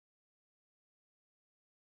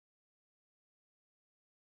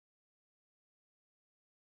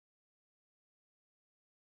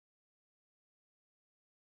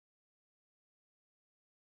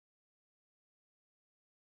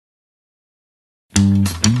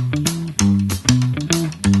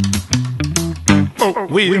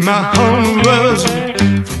With my own words,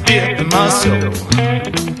 from deep in my soul.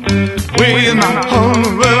 With my own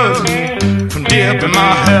words, from deep in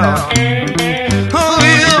my heart.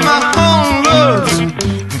 With my own words,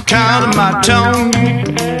 kind of my tone.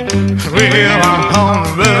 With my own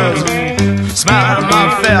words, smile on my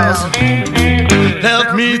face.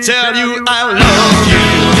 Let me tell you I love you,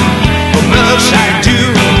 how much I do.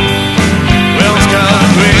 Well, it's got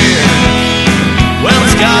red, well,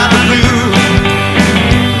 it's got blue.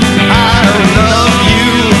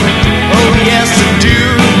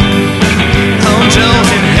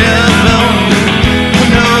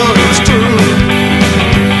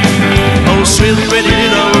 Pretty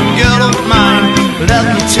little girl of mine, let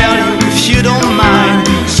me tell you if you don't mind.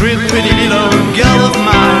 Sweet pretty little girl of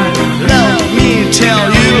mine, let me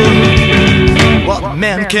tell you what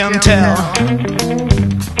men can tell.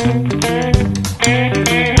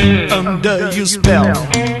 Under your spell,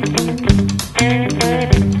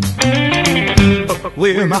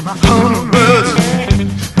 with my own words,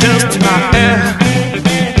 dust in my hair.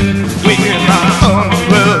 With my own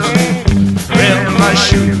words, red my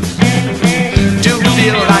shoes.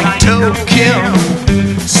 Feel like Tokyo,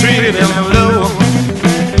 sweet and low.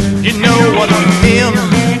 You know what I mean,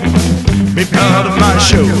 be part of my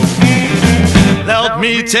show. Let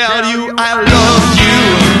me tell you I love you,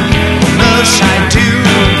 how much I do.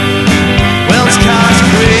 Well, it's sky's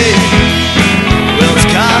gray, well, it's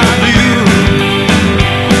sky blue.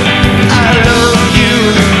 I love you,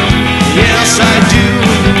 yes I do.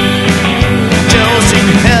 Those in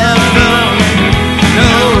heaven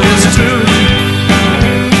know it's true.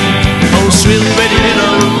 Sweet pretty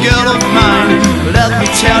little girl of mine, let me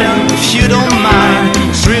tell you if you don't mind.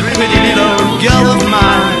 Sweet pretty little girl of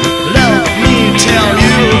mine, let me tell you.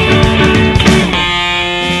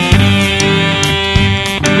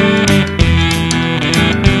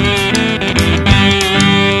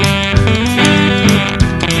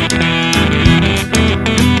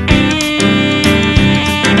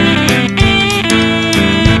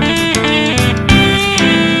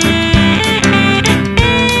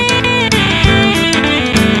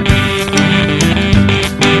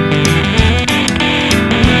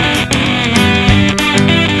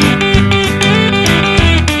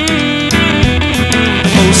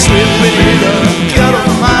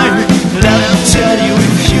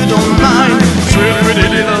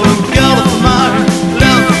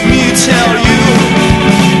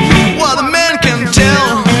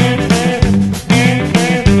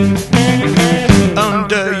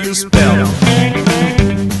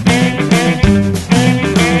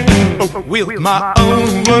 With my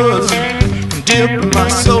own words, deep in my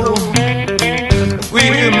soul.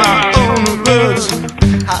 With my own words,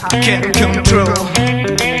 I can't control.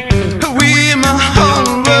 With my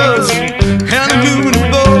own words, and a moon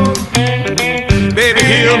bow. Baby,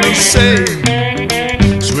 hear me say,